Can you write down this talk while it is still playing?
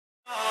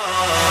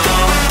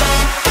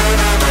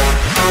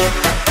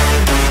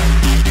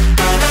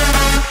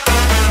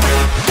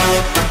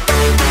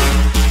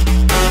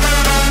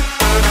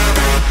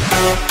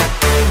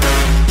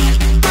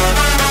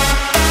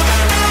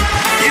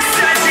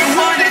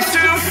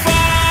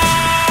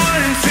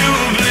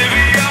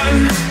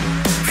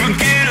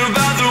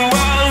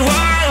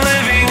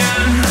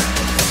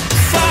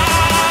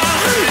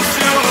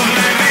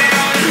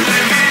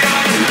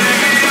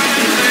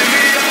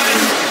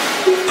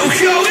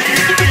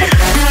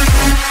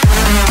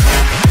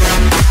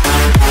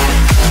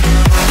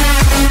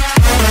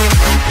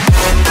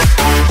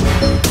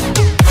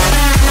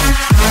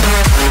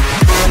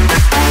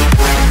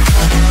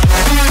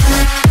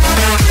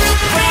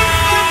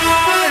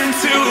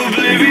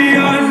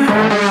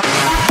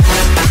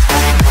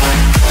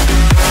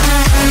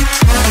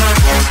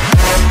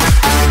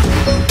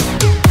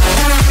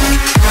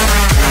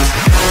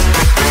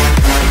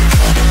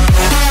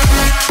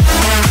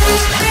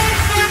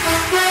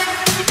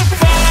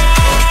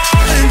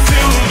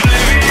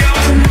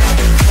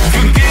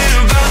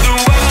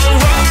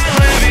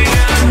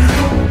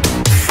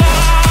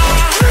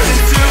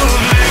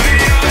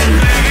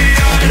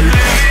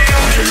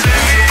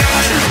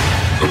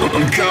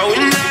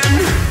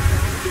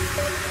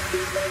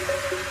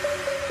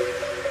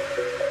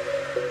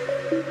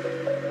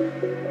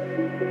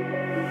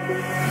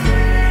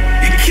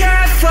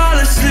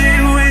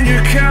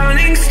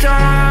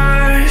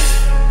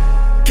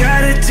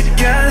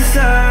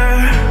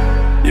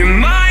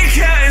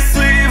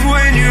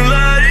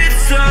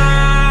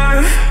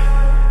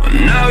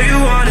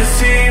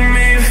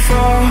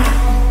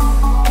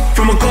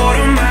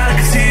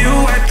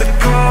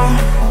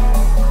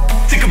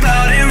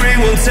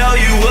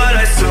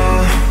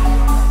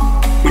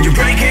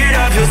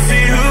you'll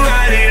see who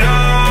had it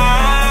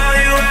all.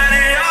 You had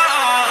it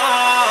all.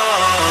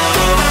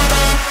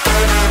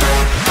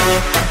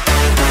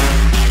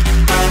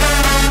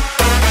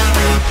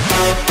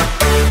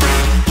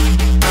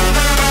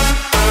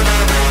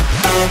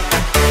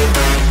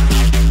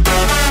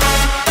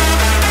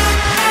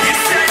 You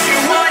said you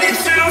wanted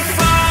to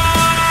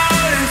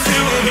fall into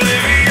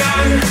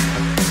oblivion,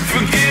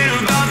 forget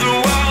about the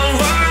world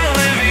we're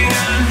living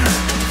in.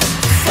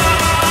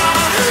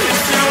 Fall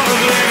into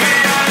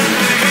oblivion,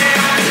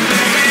 oblivion,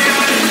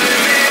 oblivion.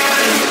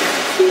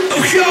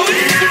 I'm going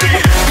in.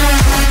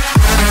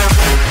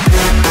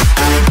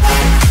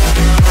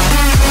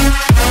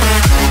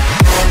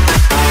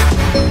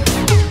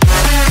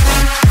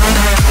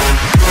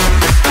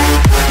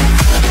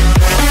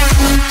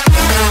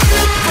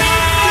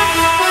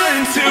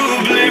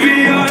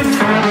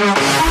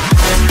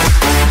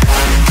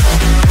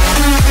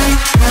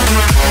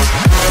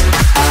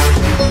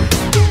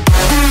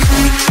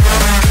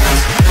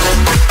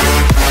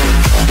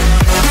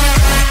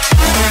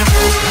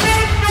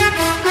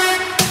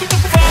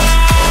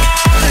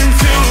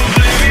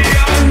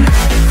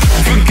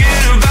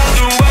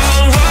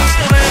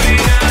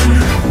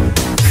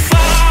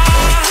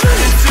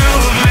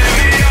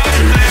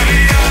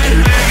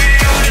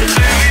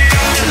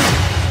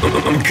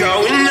 I'm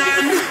going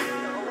in.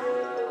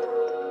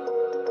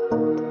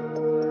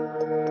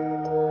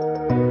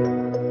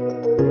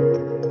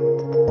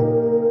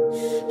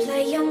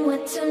 Playing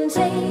with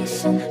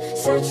temptation,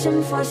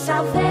 searching for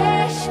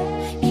salvation.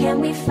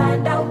 Can we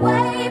find our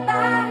way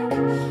back,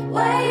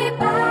 way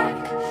back?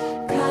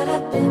 Caught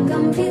up in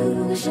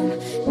confusion,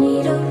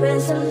 need a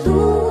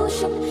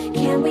resolution.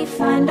 Can we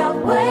find our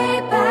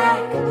way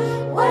back,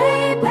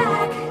 way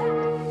back?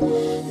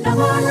 No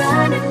more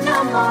running,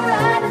 no more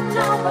running,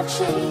 no more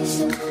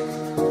chasing.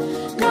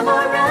 No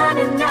more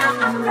running now,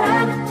 I'm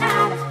running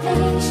out of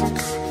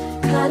patience.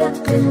 Caught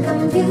up in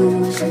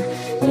confusion,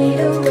 need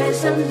a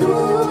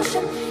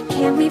resolution.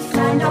 Can we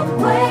find our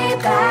way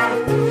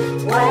back,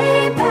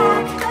 way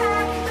back?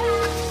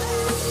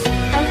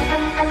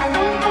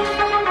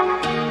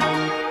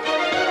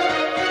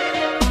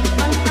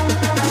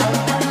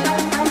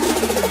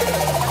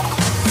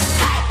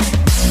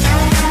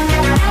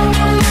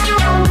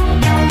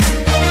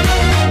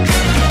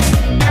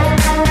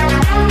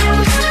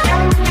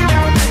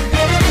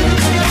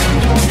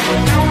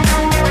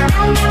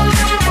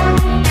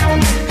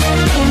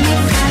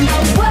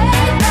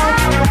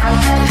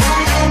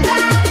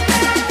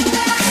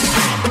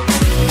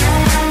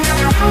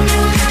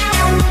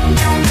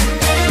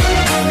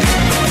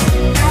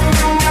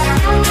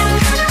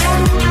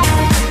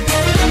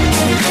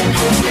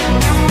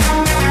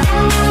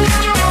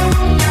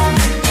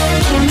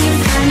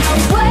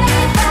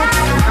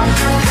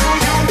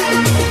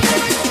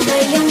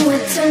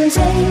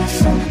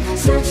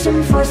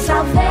 Searching for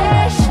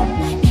salvation.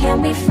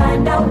 Can we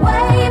find our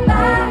way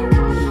back,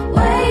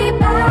 way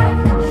back?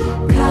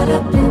 Caught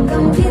up in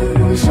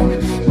confusion,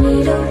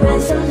 need a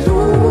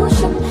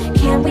resolution.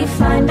 Can we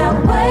find our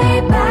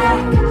way back,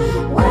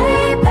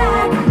 way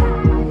back?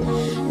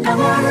 No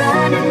more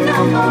running, no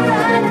more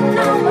running,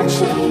 no more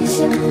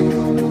chasing.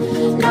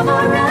 No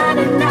more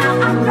running now,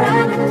 I'm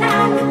running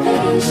out of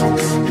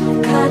patience.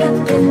 Caught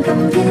up in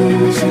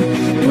confusion,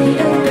 need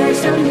a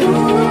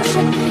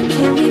resolution.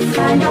 Can we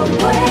find our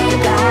way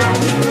back,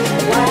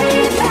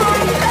 way back?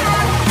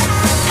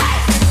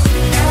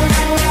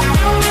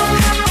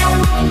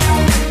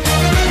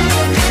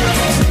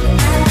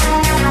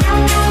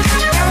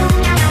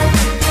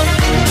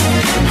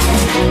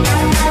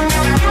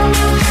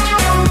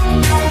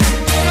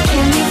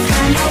 Can we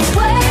find our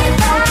way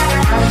back?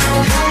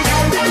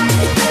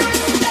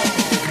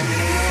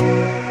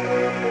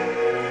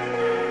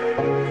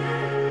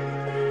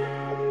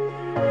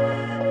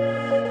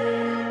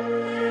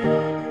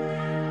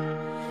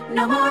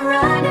 No more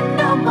running,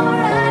 no more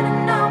running,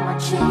 no more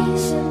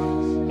chasing.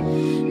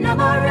 No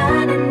more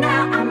running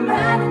now, I'm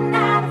running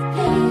out of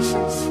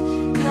patience.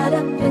 Caught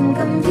up in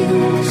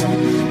confusion,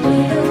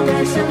 need a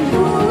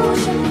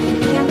resolution.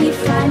 Can we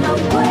find our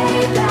way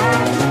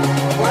back,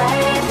 way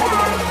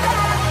back?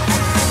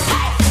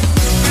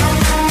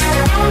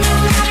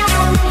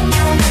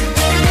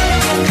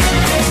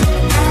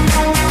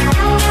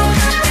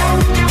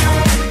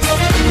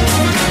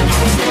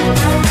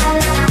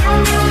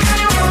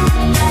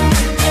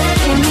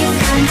 Can we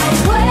find our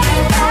way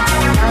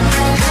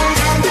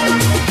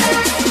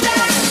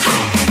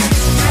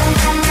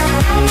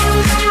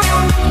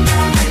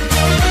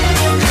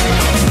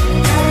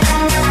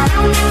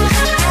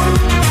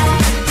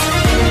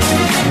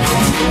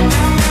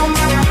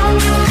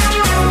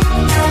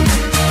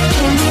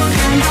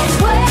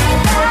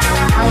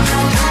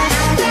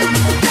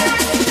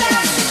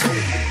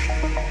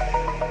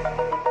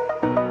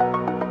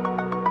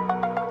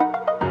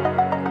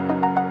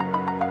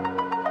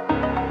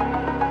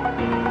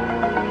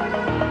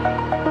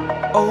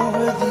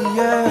over the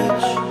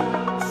edge.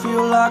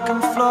 Feel like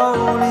I'm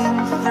floating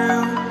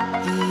through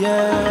the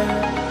air.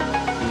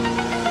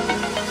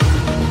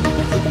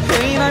 The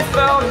pain I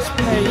felt is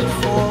paid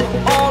for,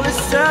 all is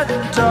said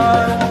and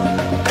done.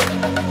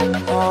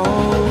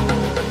 Oh,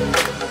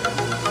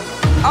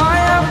 I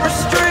am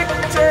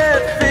restricted,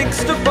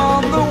 fixed upon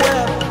the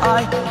web.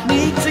 I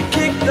need to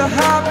kick the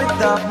habit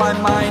that my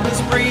mind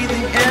is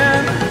breathing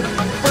in.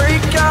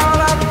 Break out,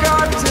 I've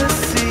got to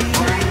see.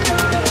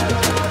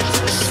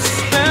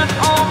 Spent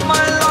all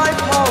my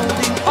life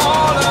holding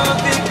all of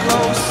it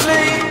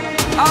closely.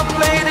 I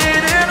played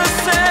it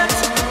innocent,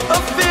 a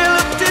feel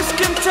of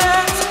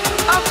discontent.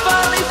 I'm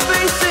finally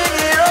facing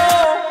it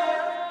all,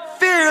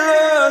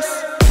 fearless.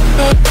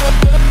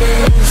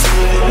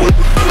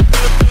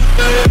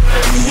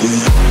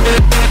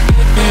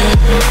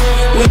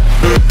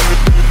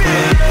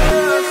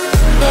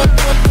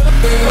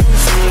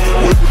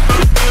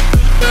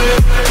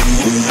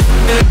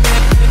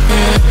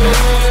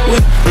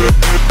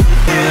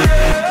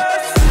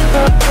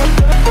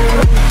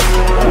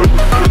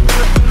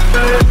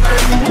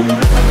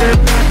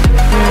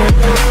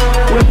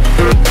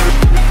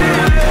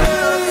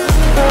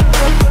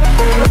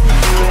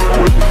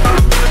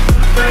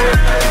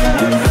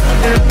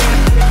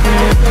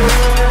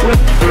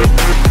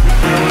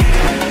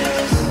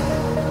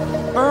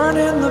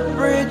 Burning the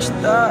bridge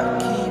that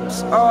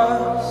keeps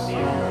us.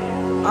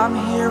 I'm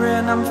here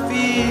and I'm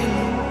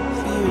feeling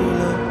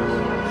fearless.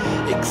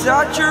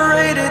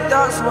 Exaggerated,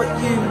 that's what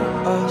you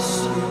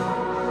assume.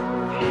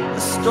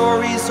 The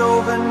story's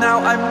over now,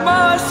 I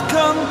must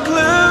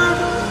conclude.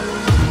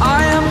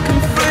 I am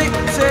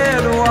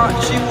conflicted,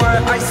 watching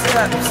where I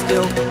step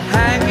still,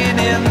 hanging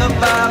in the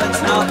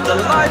balance. Not the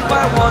life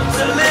I want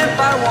to live,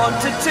 I want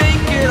to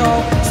take it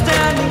all.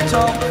 Standing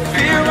tall,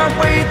 fear I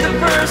weighed the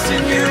person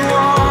you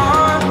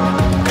are.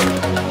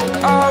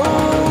 Oh,